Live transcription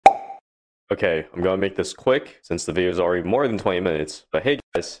Okay, I'm gonna make this quick since the video is already more than 20 minutes. But hey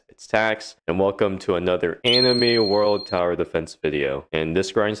guys, it's Tax, and welcome to another Anime World Tower Defense video. In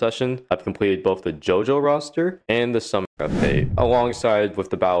this grind session, I've completed both the JoJo roster and the Summer update, alongside with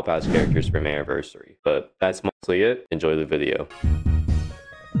the Battle Pass characters for my anniversary. But that's mostly it. Enjoy the video.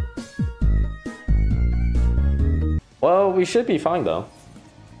 Well, we should be fine though.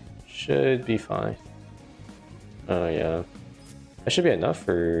 Should be fine. Oh yeah. That should be enough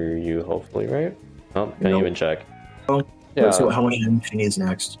for you, hopefully, right? Oh, can't even check. Oh, yeah. So how much she needs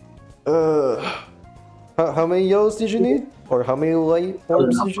next? How many yellows did you need? Or how many light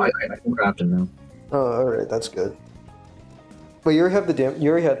orbs did you need? I can craft them now. Oh, alright, that's good. But you already had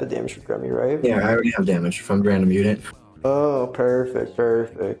the damage for Grammy, right? Yeah, I already have damage from random unit. Oh, perfect.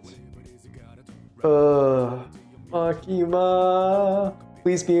 Makima.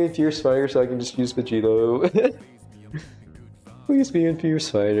 Please be in Fierce Fighter so I can just use Vegito. Please be in Fierce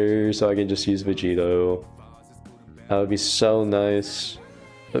Fighter so I can just use Vegito. That would be so nice.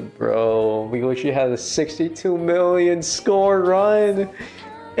 But bro, we literally had a 62 million score run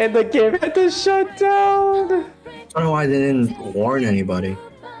and the game had to shut down. I don't know why they didn't warn anybody.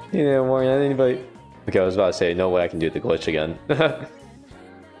 You didn't warn anybody. Okay, I was about to say, no way I can do the glitch again.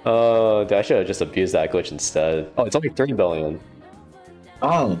 Oh, I should have just abused that glitch instead. Oh, it's only 3 billion.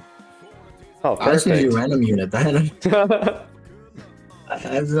 Oh. Oh, I just need to perfect. do random unit then.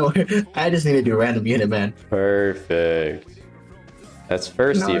 I just need to do random unit, man. Perfect. That's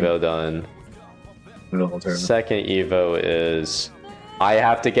first Evo done. Second Evo is I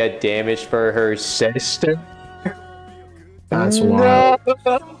have to get damage for her sister. That's wild.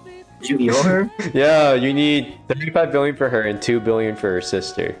 Did you Evo her? Yeah, you need 35 billion for her and 2 billion for her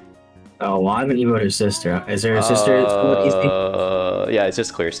sister. Oh, well, I haven't Evoed her sister. Is there a sister? Yeah, it's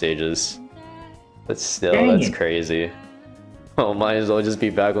just clear stages. But still, Dang that's it. crazy. Oh, might as well just be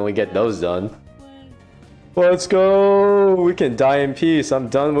back when we get those done. Let's go! We can die in peace. I'm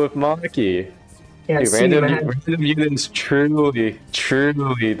done with Maki. Yeah, Dude, see, random man. units truly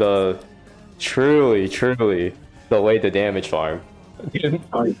the way to damage farm.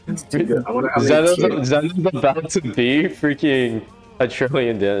 Oh, that's too good. I wonder how many tiers. Zeno's about to be freaking a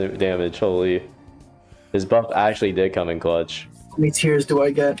trillion damage. Holy. His buff actually did come in clutch. How many tiers do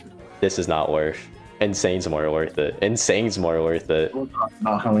I get? This is not worth. Insane's more worth it. Insane's more worth it. We'll talk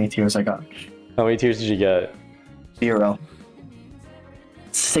about how many tiers I got. How many tiers did you get? 0.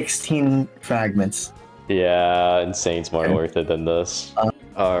 16 fragments. Yeah, Insane's more worth it than this.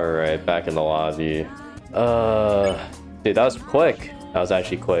 Alright, back in the lobby. Dude, that was quick. That was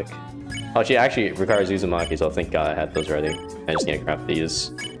actually quick. Oh, she actually requires Uzumaki, so thank God I had those ready. I just need to craft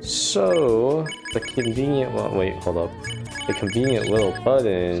these. So, the convenient one. Wait, hold up. The convenient little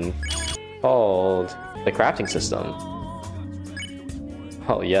button called the crafting system.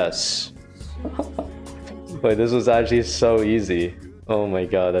 Oh, yes. Wait, this was actually so easy. Oh my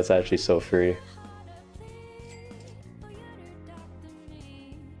God, that's actually so free.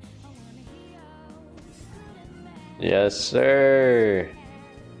 Yes, sir.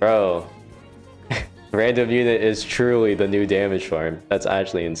 Bro. Random unit is truly the new damage farm. That's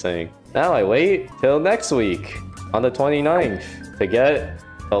actually insane. Now I wait till next week on the 29th to get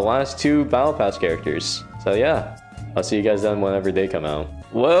the last 2 Battle Pass characters. So yeah, I'll see you guys then whenever they come out.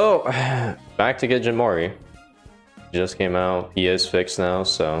 Well, back to get Jinmori. Just came out. He is fixed now,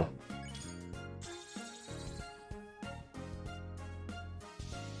 so.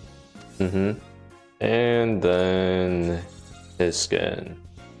 And then his skin.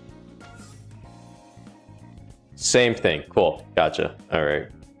 Same thing. Cool. Gotcha. All right.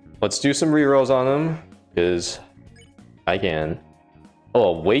 Let's do some rerolls on him because I can.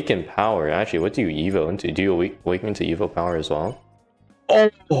 Oh, awaken power. Actually, what do you evo into? Do you awaken into evo power as well? Oh,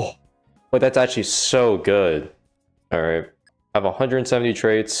 wait, that's actually so good. All right. I have 170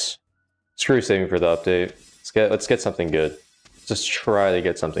 traits. Screw saving for the update. Let's get something good. Just try to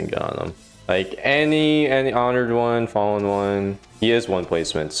get something good on him. Like any honored one, fallen one. He is one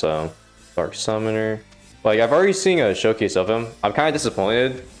placement, so Dark Summoner. Like I've already seen a showcase of him. I'm kind of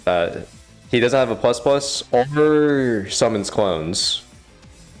disappointed that he doesn't have a plus or summons clones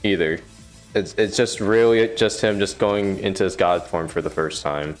either. It's just really just him just going into his god form for the first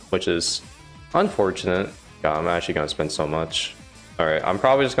time, which is unfortunate. God, I'm actually gonna spend so much. All right, I'm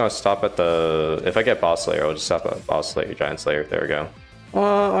probably just gonna stop at the. If I get Boss Slayer, I'll just stop at Boss Slayer, Giant Slayer. There we go.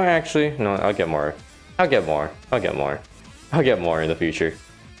 Well, actually, no, I'll get more. I'll get more in the future.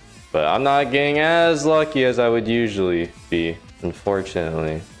 But I'm not getting as lucky as I would usually be,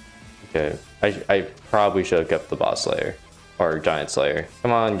 unfortunately. Okay, I probably should have kept the Boss Slayer or Giant Slayer.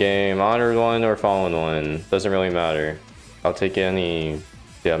 Come on, game, honored one or fallen one, doesn't really matter. I'll take any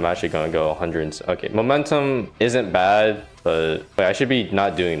Yeah, I'm actually gonna go 100. Okay, momentum isn't bad, but wait, I should be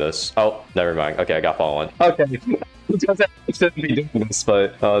not doing this. Oh, never mind. Okay, I got fallen. Okay. I shouldn't be doing this,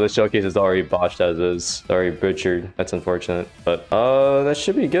 but the showcase is already botched as is. Already butchered. That's unfortunate. But that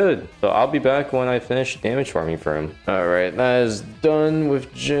should be good. So I'll be back when I finish damage farming for him. Alright, that is done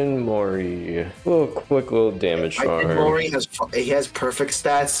with Jin Mori. Quick little damage farm. Jin Mori has perfect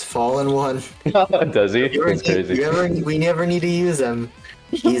stats, fallen one. Does he? That's crazy. We never need to use him.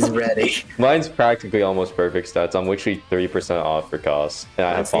 He's ready. Mine's practically almost perfect stats. I'm literally 30% off for cost, and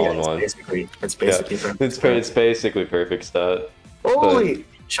I have fallen one. It's basically perfect. It's basically perfect stat. Holy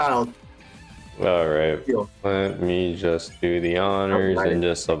child. All right, let me just do the honors and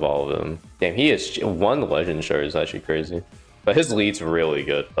just evolve him. Damn, he is one legend shard is actually crazy, but his lead's really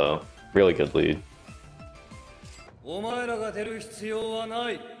good though. Really good lead.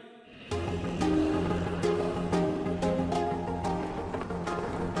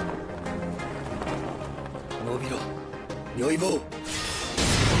 伸びろ、如意棒。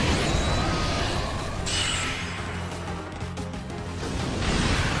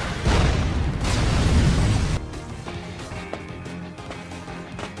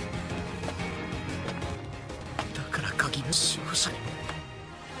だから鍵の守護者に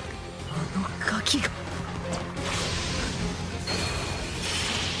あの鍵が。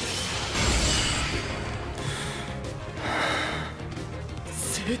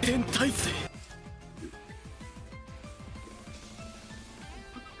晴天体制。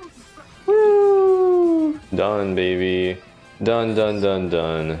 Done, baby.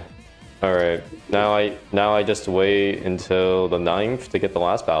 Done. All right, now I just wait until the 9th to get the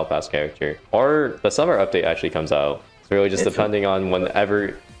last battle pass character, or the summer update actually comes out. It's really just depending on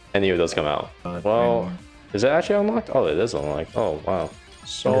whenever any of those come out. Well, is it actually unlocked? Oh, it is unlocked. Oh wow,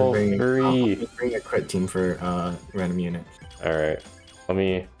 so free. Bring a crit team for random unit. All right, let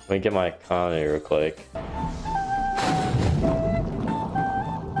me get my economy real quick.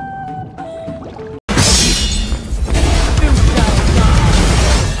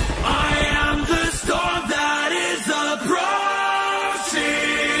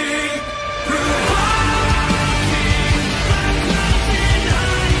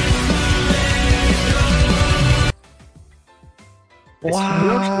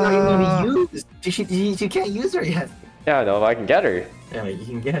 Wow. You can't use her yet. Yeah, I know. I can get her. Yeah, you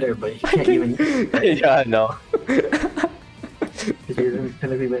can get her, but you can't even use her. Yeah, I know.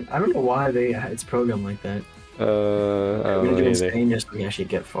 I don't know why it's programmed like that. I don't know either. Spain just so we actually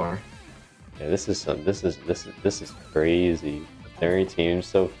get far. Yeah, this is crazy. 30 teams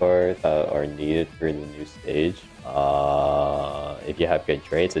so far that are needed for the new stage. If you have good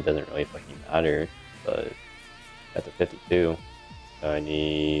trades, it doesn't really fucking matter. But at the 52, so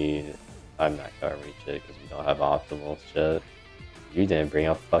I'm not gonna reach it because we don't have optimal shit. You didn't bring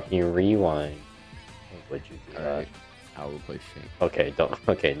up fucking rewind. Would you do that? I'll replace Shank. Okay, don't.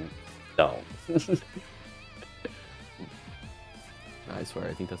 Okay, don't. I swear,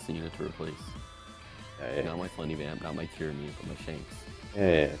 I think that's the unit to replace. Okay. Not my Funny Vamp, not my Cure Me, but my Shanks.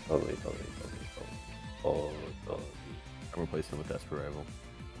 Yeah, totally. I'm replacing with Desperado.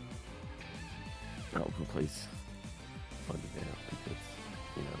 I'll replace Funny Vamp because,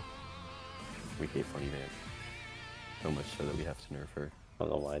 you know, we hate Funny Vamp. So much so that we have to nerf her. I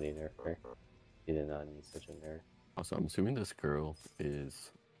don't know why they nerf her. You did not need such a nerf. Also, I'm assuming this girl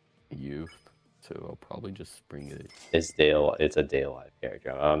is youth, so I'll probably just bring it. It's a day alive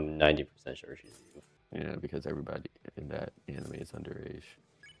character. I'm 90% sure she's youth. Yeah, because everybody in that anime is underage.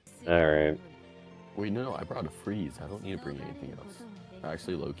 Alright. Wait, no, I brought a freeze. I don't need to bring anything else.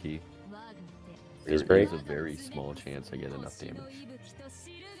 Actually, low-key, Freeze there break? is a very small chance I get enough damage.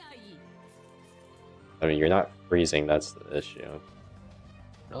 I mean, you're not freezing, that's the issue.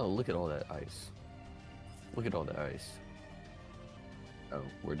 Oh, look at all that ice. Look at all the ice. Oh,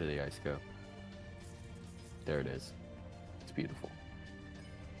 where did the ice go? There it is. It's beautiful.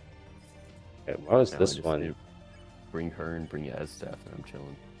 Okay, what was Now this I just one? need to bring her and bring Staff, and I'm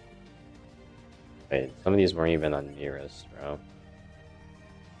chilling. Wait, some of these weren't even on nearest, bro.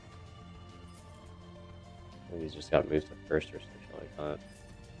 Maybe these just got moved to first or something like that.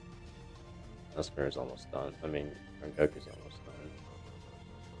 Esper is almost done. I mean, Rengoku's almost done.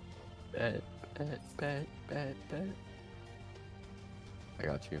 Bet. I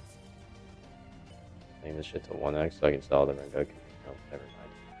got you. Name this shit to 1x so I can sell the Rengoku. No, never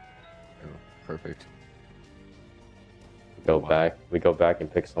mind. Oh, perfect. We go back and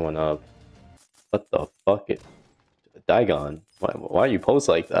pick someone up. What the fuck? Daigon. Why you pose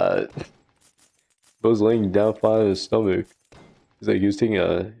like that? Bro's laying down flat on his stomach. He's like he was taking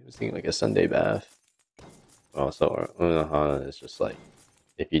like a Sunday bath. Oh, so Unohana is just like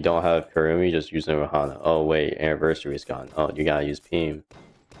If you don't have Karumi, just use Unohana. Oh wait, anniversary is gone. Oh, you gotta use Peem.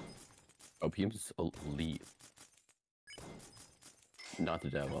 Oh, PM's elite. Not the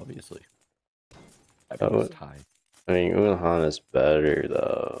dev, obviously. Oh, High. I mean, Unohana's better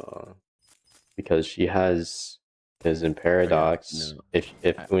though, because she has. Because in Paradox, no. if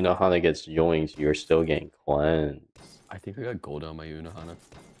Unohana gets joined, you're still getting cleansed. I think I got gold on my Unohana.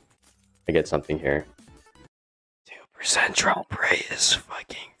 I get something here. 2% drone prey is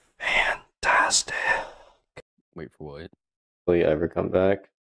fucking fantastic. Wait for what? Will you ever come back?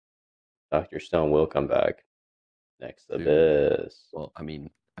 Dr. Stone will come back. Next Abyss. Well, I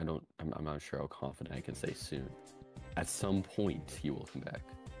mean, I'm not sure how confident I can say soon. At some point, he will come back.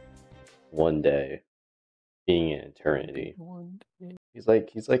 One day. Being an eternity. One day. He's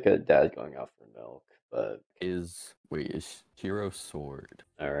like a dad going out for milk, but Is Shiro Sword?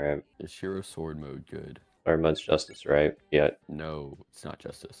 alright. Is Shiro Sword mode good? Or much justice, right? Yeah. No, it's not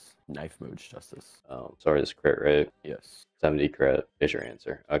justice. Knife mode's justice. Sorry, this crit rate. Yes. 70 crit is your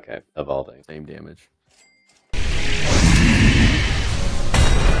answer. Okay, evolving. Same damage.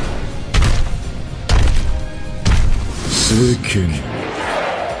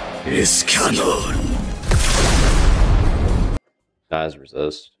 Nas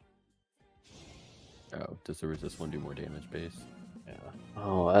resist. Oh, does the resist one do more damage base? Yeah.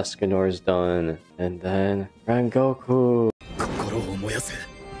 Oh, Escanor's done. And then Rengoku. 心を燃やせ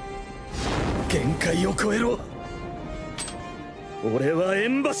限界を超えろ俺は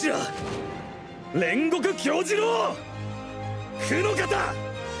縁柱煉獄教授郎苦の方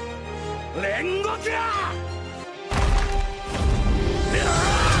煉獄や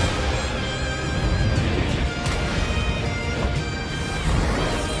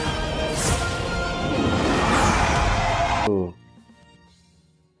Ooh.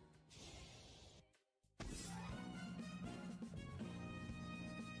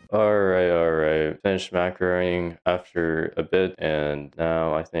 Alright. Finished macroing after a bit, and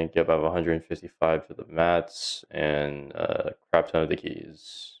now I think yep, I have 155 for the mats and a crap ton of the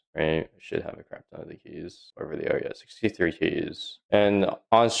keys. Right? I should have a crap ton of the keys. Over the area, 63 keys. And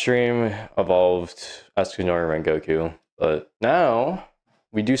on stream evolved Escanor and Rengoku. But now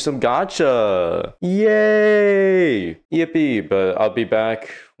we do some gacha! Yay! Yippee! But I'll be back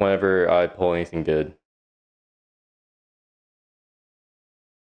whenever I pull anything good.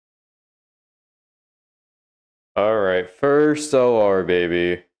 Alright, first LR,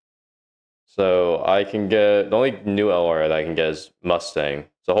 baby. So I can get... The only new LR that I can get is Mustang.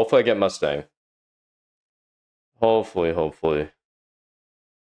 So hopefully I get Mustang. Hopefully.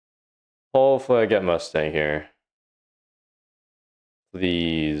 Hopefully I get Mustang here.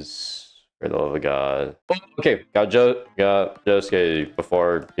 Please. For the love of God. Oh, okay, got Josuke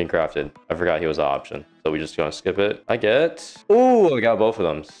before being crafted. I forgot he was an option. So we just gonna skip it. I get... Ooh, I got both of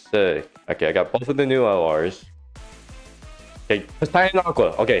them. Sick. Okay, I got both of the new LRs. Okay, Poseidon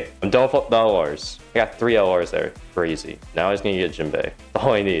Aqua. Okay, I'm done with the LRs. I got 3 LRs there. Crazy. Now I just need to get Jinbei.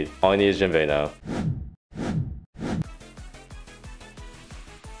 All I need. All I need is Jinbei now.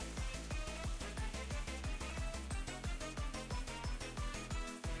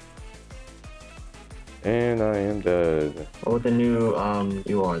 And I am dead. What with the new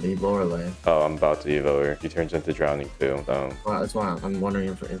you are the Lorelei? Oh, I'm about to evo her. She turns into drowning too, though. Well, that's why I'm wondering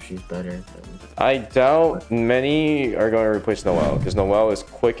if she's better. I doubt many are going to replace Noelle, because Noelle is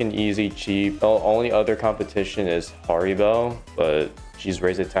quick and easy, cheap. The only other competition is Haribo, but she's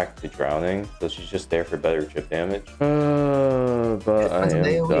raised attack to drowning, so she's just there for better chip damage. But I am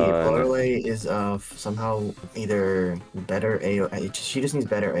AoE. done. Lorelei is somehow either better AoE. She just needs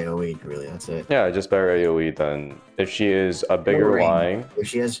better AoE, really. That's it. Yeah, just better AoE than if she is a bigger line. If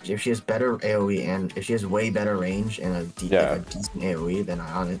she has better AoE and if she has way better range and a decent AoE, then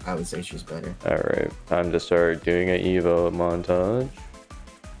I would say she's better. All right, time to start doing an Evo montage.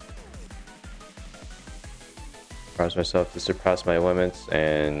 Promise myself to surpass my limits,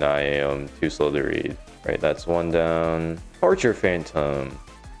 and I am too slow to read. Right, that's one down. Torture Phantom.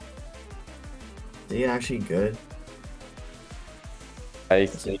 Is he actually good?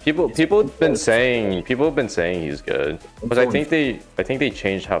 People have been saying he's good, but I think they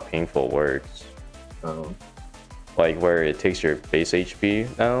changed how painful works. Oh. Like where it takes your base HP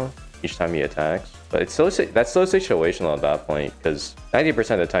now each time he attacks. But it's that's so situational at that point, because 90%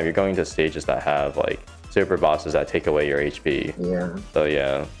 of the time you're going to stages that have like super bosses that take away your HP. Yeah. So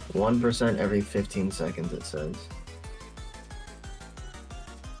yeah. 1% every 15 seconds, it says.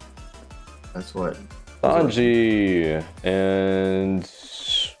 That's what. Sanji. And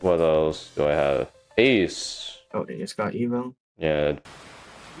what else do I have? Ace. Oh, they just got Evo? Yeah.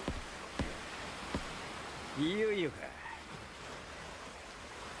 いよいよか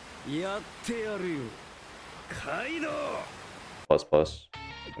やってやるよカイドウ Plus plus.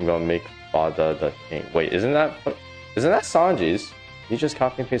 I'm gonna make Fada the king. Wait, isn't that Sanji's? You just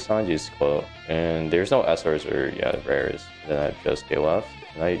copy and paste Sanji's quote. And there's no SRs or rares. Then I have just get left.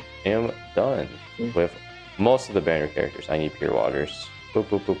 And I am done with most of the banner characters. I need pure waters. Boop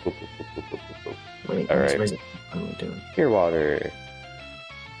boop boop boop boop boop boop boop boop boop. Wait, Alright. what am I doing? Pure water.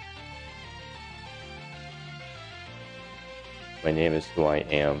 My name is who I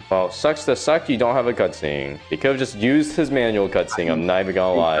am. Well, sucks to suck you don't have a cutscene. He could have just used his manual cutscene, I'm not even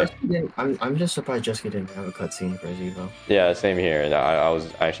gonna lie. I'm just surprised Jessica didn't have a cutscene for his Evo. Yeah, same here. I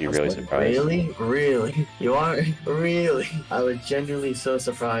was actually really surprised. Really? Really? You are? Really? I was genuinely so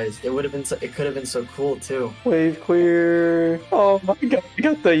surprised. It would have been it could have been so cool too. Wave clear. Oh my god, I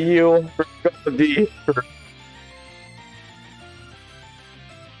got the U for the B.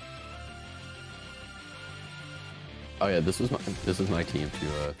 Oh yeah, this is my team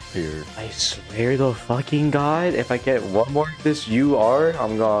to clear. I swear to fucking god, if I get one more of this UR,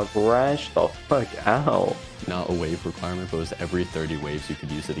 I'm gonna crash the fuck out. Not a wave requirement, but it was every 30 waves you could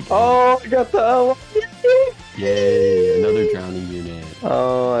use it again. Oh, I got the L. Yay! Another drowning unit.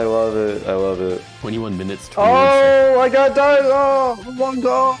 Oh, I love it. I love it. 21 minutes. 21 seconds. Oh, I got died. Oh, my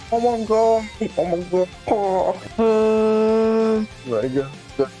god. Oh my god. Oh my god. Oh my god.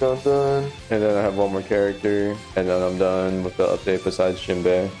 Done. And then I have one more character, and then I'm done with the update besides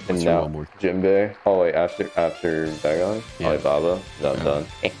Jinbei. And What's now one more? Jinbei. Oh wait, after Dagon, Yeah. Alibaba. Then I'm done.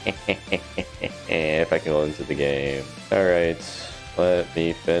 If I can go into the game. All right, let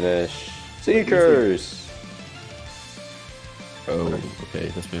me finish. Seekers. Oh, okay.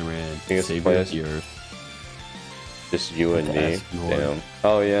 This man ran. think it's Savior players. here. Just you and me. Escort. Damn.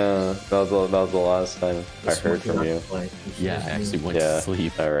 Oh yeah, that was the last time I heard from you. Yeah, I actually went Yeah. to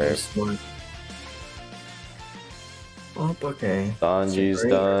sleep. All right. Oh, okay. Sanji's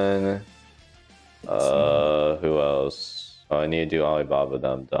done. Who else? Oh, I need to do Alibaba.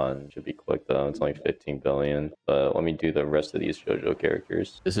 Then I'm done. Should be quick though. It's only 15 billion. But let me do the rest of these JoJo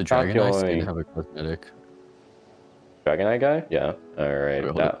characters. Is the Dragon Eye skin going. have a cosmetic? Dragon Eye guy? Yeah. Alright.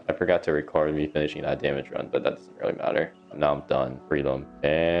 Wait, hold I forgot to record me finishing that damage run, but that doesn't really matter. Now I'm done. Freedom.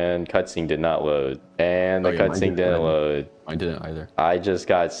 And cutscene did not load. And the Oh, yeah, mine cutscene didn't didn't load. I didn't either. I just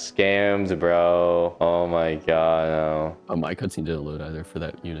got scammed, bro. Oh my god, no. Oh, my cutscene didn't load either for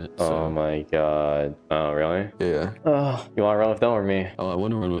that unit. So. Oh my god. Oh, really? Yeah. Oh, you want to run with them or me? Oh, I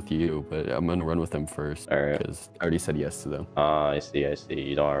want to run with you, but I'm gonna run with them first. Alright. Because I already said yes to them. Ah, I see, I see.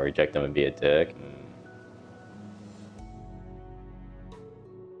 You don't want to reject them and be a dick.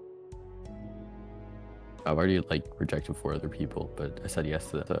 I've already like rejected 4 other people, but I said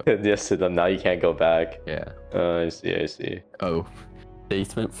yes to them. So Yes to them. Now you can't go back. yeah. I see, I see. Oh, they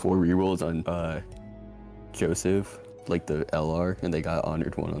spent 4 rerolls on Joseph, like the LR, and they got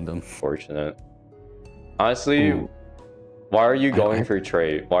honored 1 on them. Fortunate. Honestly, Ooh. why are you going I- for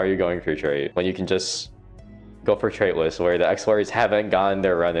trait? Why are you going for trait when you can just go for traitless where the X-Warriors haven't gotten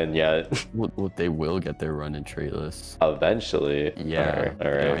their run in yet? Well, they will get their run in traitless. Eventually. Yeah,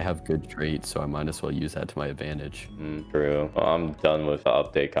 All right. I have good traits, so I might as well use that to my advantage. True. Well, I'm done with the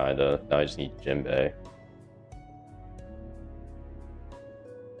update, kinda. Now I just need Jinbei.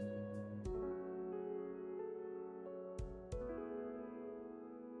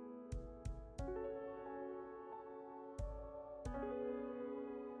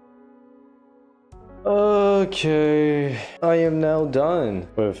 Okay, I am now done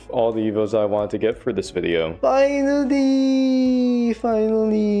with all the evos I wanted to get for this video. Finally,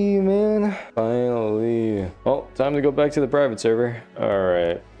 man. Finally. Well, time to go back to the private server. All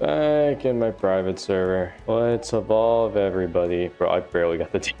right, back in my private server. Let's evolve everybody. Bro, I barely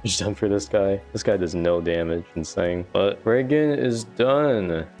got the damage done for this guy. This guy does no damage, insane. But Reagan is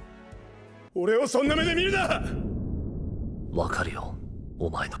done. 俺をそんな目で見るなわかるよ、お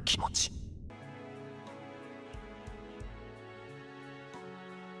前の気持ち。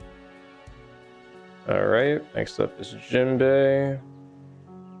All right, next up is Jinbei.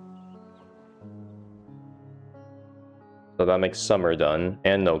 So that makes summer done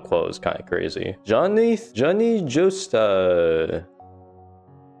and no clothes, kind of crazy. Johnny Josta.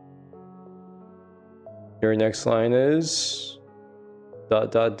 Your next line is ...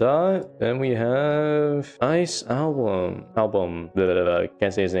 Then we have Ice Album. Blah, blah, blah.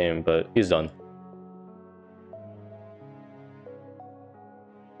 Can't say his name, but he's done.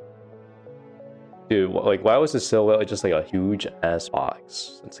 Dude, like, why was the silhouette just like a huge ass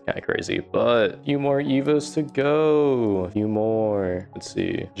box? That's kind of crazy. But a few more evos to go. A few more. Let's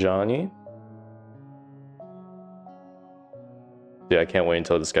see. Johnny. Dude, I can't wait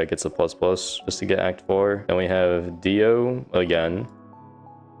until this guy gets a ++ just to get Act 4. Then we have Dio again.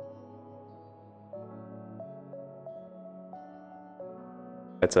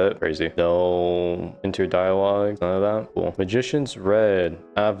 That's it. Crazy. No inter-dialogue. None of that. Cool. Magician's Red.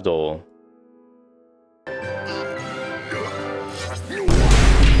 Avdol.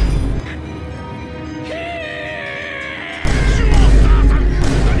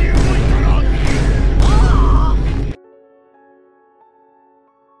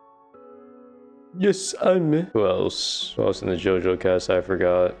 Yes, I'm me. Who else? Who else in the JoJo cast? I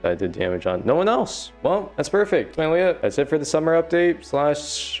forgot. I did damage on. No one else. Well, that's perfect. Finally it. That's it for the summer update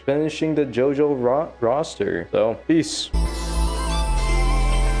 / finishing the JoJo roster. So, peace.